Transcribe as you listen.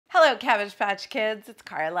Hello, Cabbage Patch Kids, it's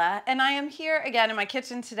Carla, and I am here again in my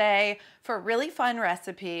kitchen today for a really fun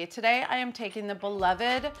recipe. Today I am taking the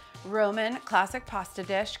beloved Roman classic pasta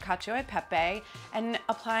dish, Cacio e Pepe, and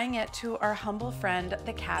applying it to our humble friend,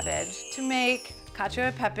 the cabbage, to make Cacio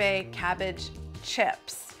e Pepe cabbage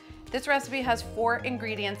chips. This recipe has 4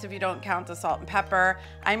 ingredients if you don't count the salt and pepper.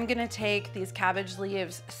 I'm gonna take these cabbage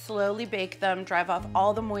leaves, slowly bake them, drive off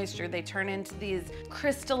all the moisture. They turn into these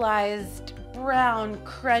crystallized, brown,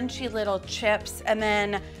 crunchy little chips, and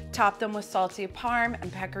then top them with salty parm and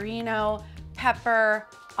pecorino, pepper,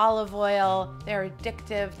 olive oil. They're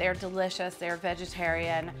addictive, they're delicious, they're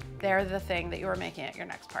vegetarian. They're the thing that you are making at your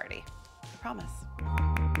next party. I promise.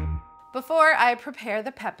 Before I prepare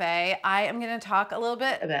the pepe, I am gonna talk a little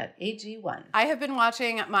bit about AG1. I have been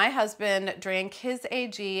watching my husband drink his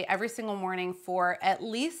AG every single morning for at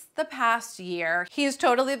least the past year. He's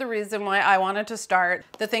totally the reason why I wanted to start.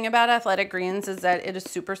 The thing about athletic greens is that it is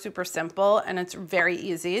super, super simple and it's very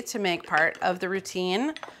easy to make part of the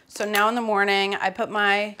routine. So now in the morning, I put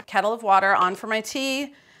my kettle of water on for my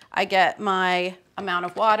tea. I get my amount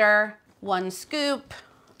of water, 1 scoop,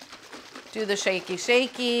 do the shaky,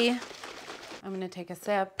 shaky. I'm gonna take a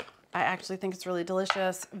sip. I actually think it's really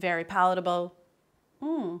delicious, very palatable.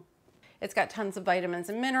 It's got tons of vitamins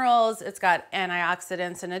and minerals. It's got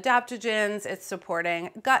antioxidants and adaptogens. It's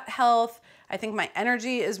supporting gut health. I think my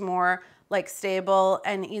energy is more like stable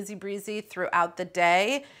and easy breezy throughout the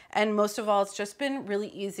day. And most of all, it's just been really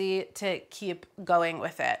easy to keep going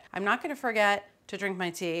with it. I'm not gonna forget to drink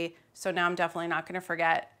my tea, so now I'm definitely not gonna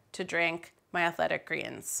forget to drink my athletic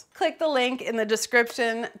greens. Click the link in the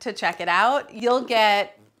description to check it out. You'll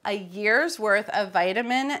get a year's worth of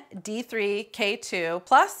vitamin D3, K2,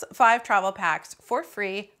 plus 5 travel packs for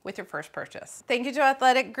free with your first purchase. Thank you to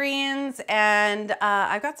Athletic Greens, and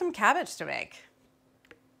I've got some cabbage to make.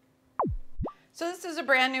 So this is a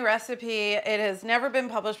brand new recipe. It has never been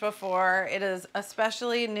published before. It is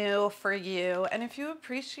especially new for you. And if you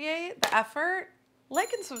appreciate the effort,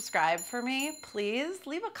 like and subscribe for me, please.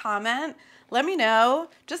 Leave a comment. Let me know.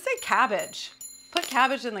 Just say cabbage. Put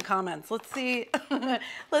cabbage in the comments. Let's see,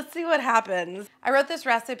 let's see what happens. I wrote this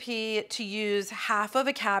recipe to use half of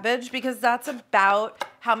a cabbage because that's about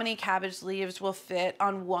how many cabbage leaves will fit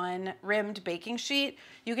on 1 rimmed baking sheet.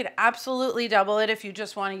 You could absolutely double it if you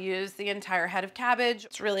just want to use the entire head of cabbage.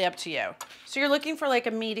 It's really up to you. So you're looking for like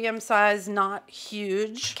a medium size, not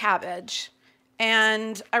huge cabbage.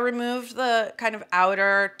 And I removed the kind of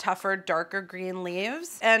outer, tougher, darker green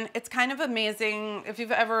leaves. And it's kind of amazing. If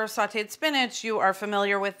you've ever sauteed spinach, you are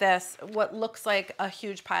familiar with this. What looks like a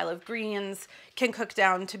huge pile of greens can cook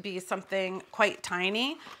down to be something quite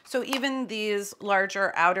tiny. So even these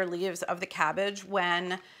larger outer leaves of the cabbage,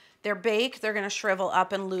 when they're baked, they're gonna shrivel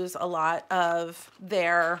up and lose a lot of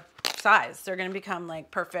their size. They're gonna become like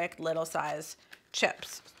perfect little size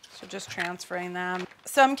chips. So just transferring them.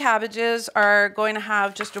 Some cabbages are going to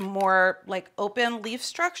have just a more like open leaf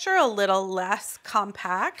structure, a little less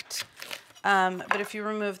compact. But if you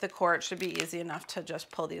remove the core, it should be easy enough to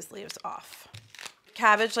just pull these leaves off.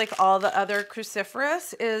 Cabbage, like all the other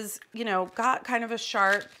cruciferous, is, you know, got kind of a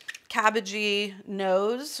sharp cabbagey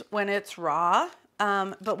nose when it's raw.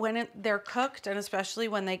 But when they're cooked, and especially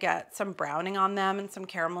when they get some browning on them and some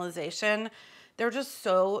caramelization, they're just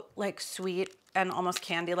so like sweet and almost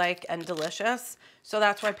candy-like and delicious. So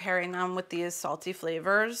that's why pairing them with these salty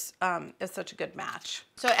flavors is such a good match.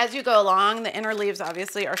 So as you go along, the inner leaves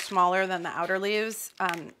obviously are smaller than the outer leaves.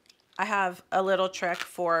 I have a little trick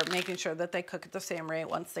for making sure that they cook at the same rate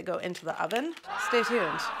once they go into the oven. Stay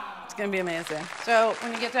tuned, it's gonna be amazing. So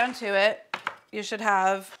when you get down to it, you should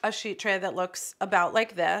have a sheet tray that looks about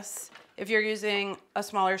like this. If you're using a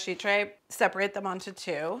smaller sheet tray, separate them onto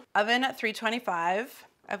 2. Oven at 325.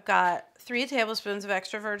 I've got 3 tablespoons of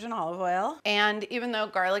extra virgin olive oil. And even though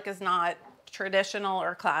garlic is not traditional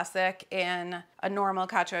or classic in a normal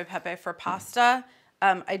cacio e pepe for pasta,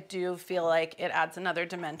 I do feel like it adds another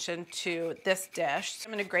dimension to this dish. So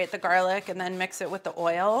I'm gonna grate the garlic and then mix it with the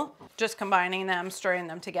oil, just combining them, stirring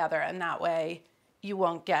them together, and that way you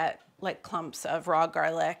won't get like clumps of raw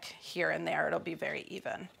garlic here and there. It'll be very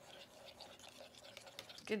even.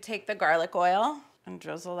 You can take the garlic oil and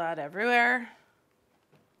drizzle that everywhere.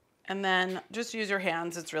 And then just use your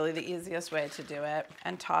hands. It's really the easiest way to do it.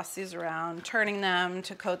 And toss these around, turning them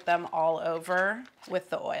to coat them all over with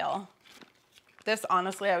the oil. This,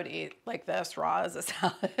 honestly, I would eat like this raw as a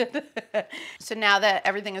salad. So now that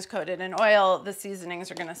everything is coated in oil, the seasonings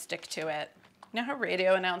are gonna stick to it. You know how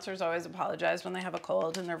radio announcers always apologize when they have a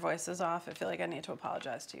cold and their voice is off? I feel like I need to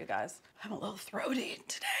apologize to you guys. I'm a little throaty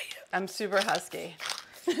today. I'm super husky.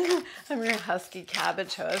 I'm your husky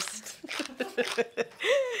cabbage host.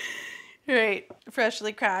 Right,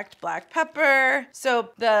 freshly cracked black pepper.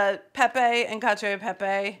 So the Pepe and Cacio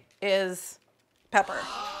Pepe is pepper.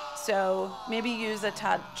 So maybe use a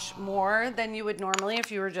touch more than you would normally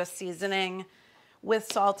if you were just seasoning with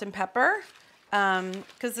salt and pepper.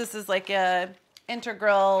 Because this is like a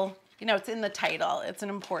integral, you know, it's in the title. It's an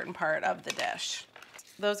important part of the dish.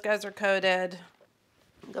 Those guys are coated.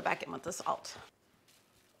 Go back in with the salt.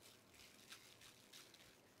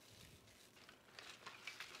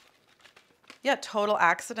 Yeah, total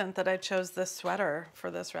accident that I chose this sweater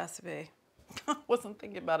for this recipe. Wasn't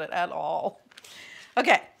thinking about it at all.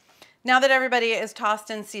 Okay, now that everybody is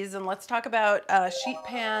tossed and seasoned, let's talk about sheet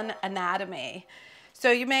pan anatomy.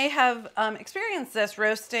 So you may have experienced this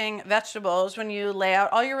roasting vegetables when you lay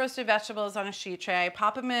out all your roasted vegetables on a sheet tray,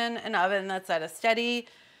 pop them in an oven that's at a steady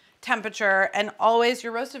temperature, and always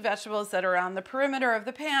your roasted vegetables that are on the perimeter of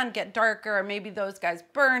the pan get darker. Maybe those guys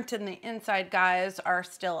burnt and the inside guys are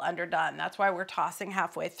still underdone. That's why we're tossing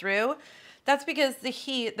halfway through. That's because the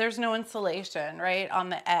heat, there's no insulation, right, on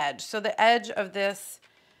the edge. So the edge of this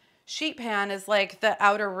sheet pan is like the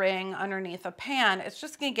outer ring underneath a pan. It's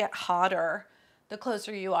just gonna get hotter the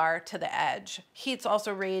closer you are to the edge. Heat's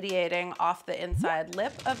also radiating off the inside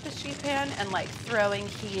lip of the sheet pan and like throwing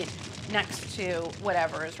heat next to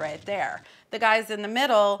whatever is right there. The guys in the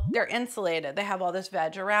middle, they're insulated. They have all this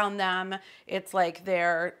veg around them. It's like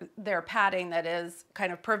their padding that is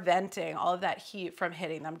kind of preventing all of that heat from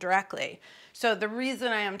hitting them directly. So the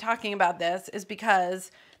reason I am talking about this is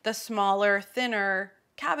because the smaller, thinner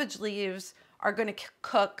cabbage leaves are going to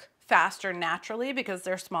cook faster naturally because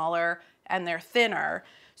they're smaller and they're thinner.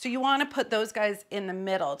 So you want to put those guys in the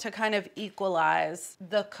middle to kind of equalize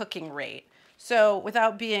the cooking rate. So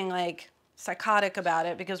without being like psychotic about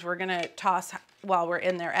it, because we're gonna toss while we're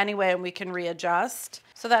in there anyway and we can readjust.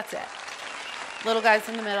 So that's it. Little guys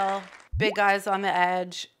in the middle, big guys on the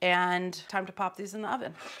edge, and time to pop these in the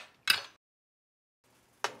oven.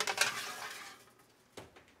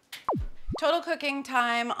 Total cooking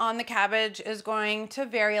time on the cabbage is going to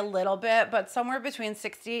vary a little bit, but somewhere between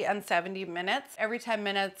 60 and 70 minutes. Every 10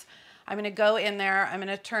 minutes, I'm gonna go in there, I'm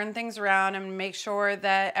gonna turn things around and make sure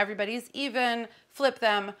that everybody's even, flip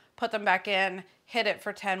them, put them back in, hit it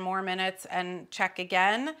for 10 more minutes and check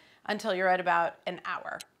again until you're at about an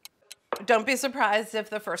hour. Don't be surprised if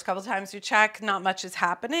the first couple times you check, not much is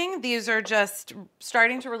happening. These are just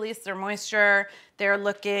starting to release their moisture. They're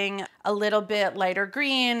looking a little bit lighter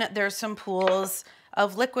green. There's some pools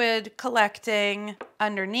of liquid collecting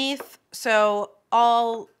underneath. So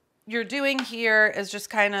all you're doing here is just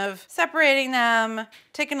kind of separating them,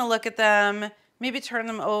 taking a look at them, maybe turn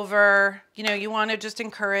them over. You know, you want to just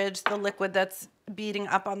encourage the liquid that's beating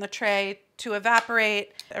up on the tray to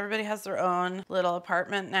evaporate. Everybody has their own little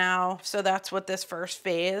apartment now. So that's what this first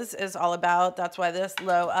phase is all about. That's why this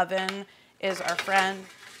low oven is our friend.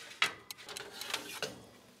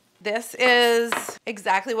 This is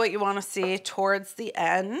exactly what you want to see towards the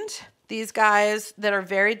end. These guys that are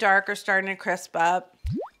very dark are starting to crisp up.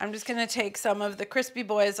 I'm just gonna take some of the crispy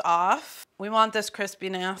boys off. We want this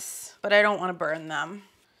crispiness, but I don't want to burn them.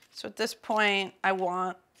 So at this point, I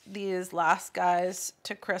want these last guys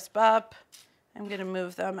to crisp up. I'm gonna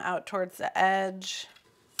move them out towards the edge.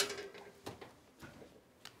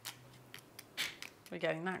 We're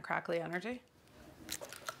getting that crackly energy.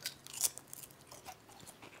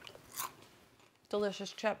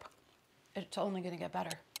 Delicious chip. It's only gonna get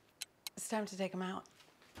better. It's time to take them out.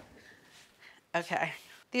 Okay.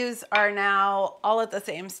 These are now all at the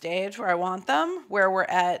same stage where I want them, where we're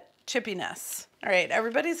at chippiness. All right,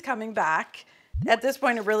 everybody's coming back. At this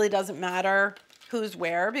point, it really doesn't matter who's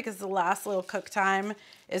where because the last little cook time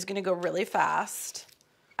is gonna go really fast.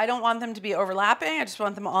 I don't want them to be overlapping. I just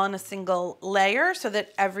want them all in a single layer so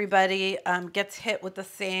that everybody gets hit with the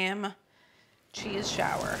same cheese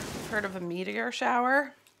shower. Heard of a meteor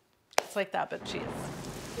shower? It's like that, but cheese.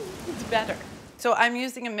 It's better. So I'm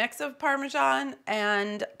using a mix of Parmesan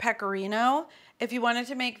and Pecorino. If you wanted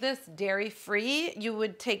to make this dairy-free, you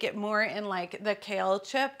would take it more in like the kale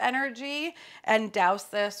chip energy and douse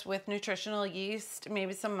this with nutritional yeast,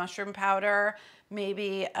 maybe some mushroom powder,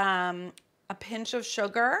 maybe a pinch of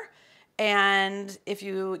sugar. And if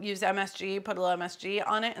you use MSG, put a little MSG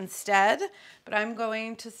on it instead. But I'm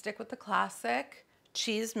going to stick with the classic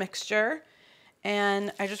cheese mixture.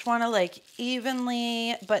 And I just want to like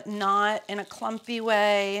evenly, but not in a clumpy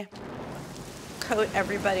way, coat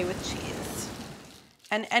everybody with cheese.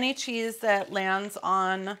 And any cheese that lands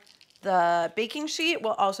on the baking sheet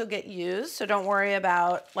will also get used. So don't worry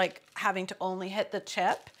about like having to only hit the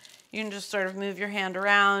chip. You can just sort of move your hand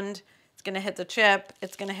around. It's gonna hit the chip,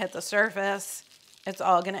 it's gonna hit the surface, it's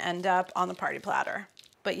all gonna end up on the party platter.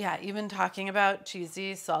 But yeah, even talking about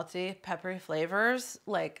cheesy, salty, peppery flavors,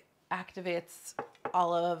 like activates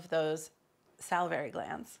all of those salivary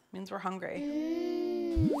glands. Means we're hungry.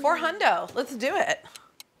 For hundo, let's do it.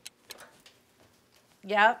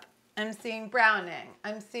 Yep, I'm seeing browning,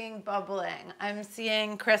 I'm seeing bubbling, I'm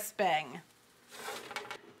seeing crisping.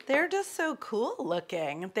 They're just so cool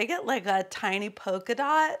looking. They get like a tiny polka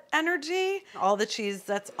dot energy. All the cheese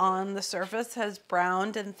that's on the surface has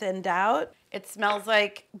browned and thinned out. It smells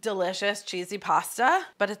like delicious cheesy pasta,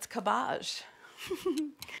 but it's cabbage.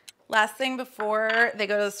 Last thing before they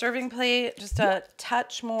go to the serving plate, just a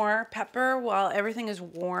touch more pepper while everything is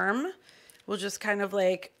warm. We'll just kind of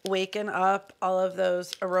like waken up all of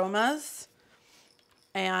those aromas,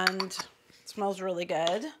 and it smells really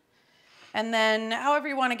good. And then however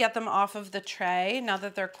you want to get them off of the tray now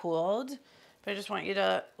that they're cooled, but I just want you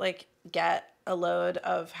to like get a load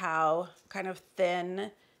of how kind of thin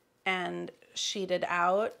and sheeted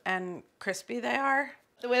out and crispy they are.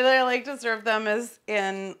 The way that I like to serve them is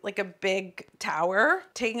in like a big tower,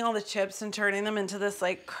 taking all the chips and turning them into this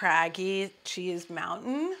like craggy cheese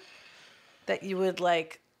mountain that you would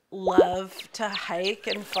like love to hike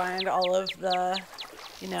and find all of the,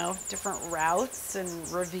 you know, different routes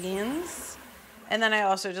and ravines. And then I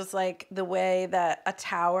also just like the way that a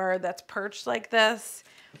tower that's perched like this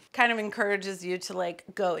kind of encourages you to like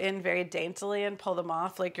go in very daintily and pull them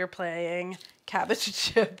off like you're playing cabbage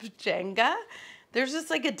chip Jenga. There's just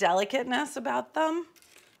like a delicateness about them.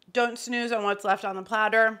 Don't snooze on what's left on the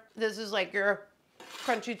platter. This is like your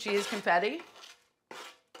crunchy cheese confetti.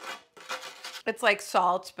 It's like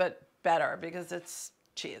salt, but better because it's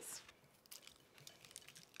cheese.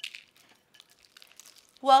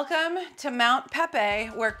 Welcome to Mount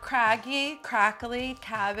Pepe, where craggy, crackly,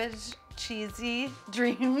 cabbage, cheesy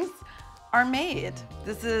dreams are made.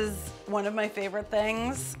 This is one of my favorite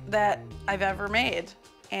things that I've ever made,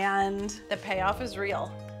 and the payoff is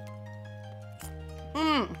real.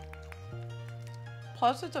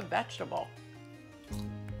 Plus it's a vegetable.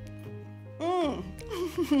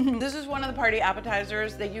 This is one of the party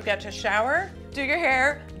appetizers that you get to shower, do your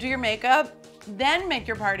hair, do your makeup, then make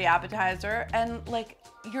your party appetizer, and like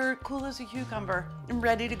you're cool as a cucumber and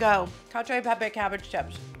ready to go. Cacio Pepe Cabbage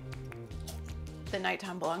chips. The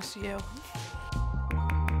nighttime belongs to you.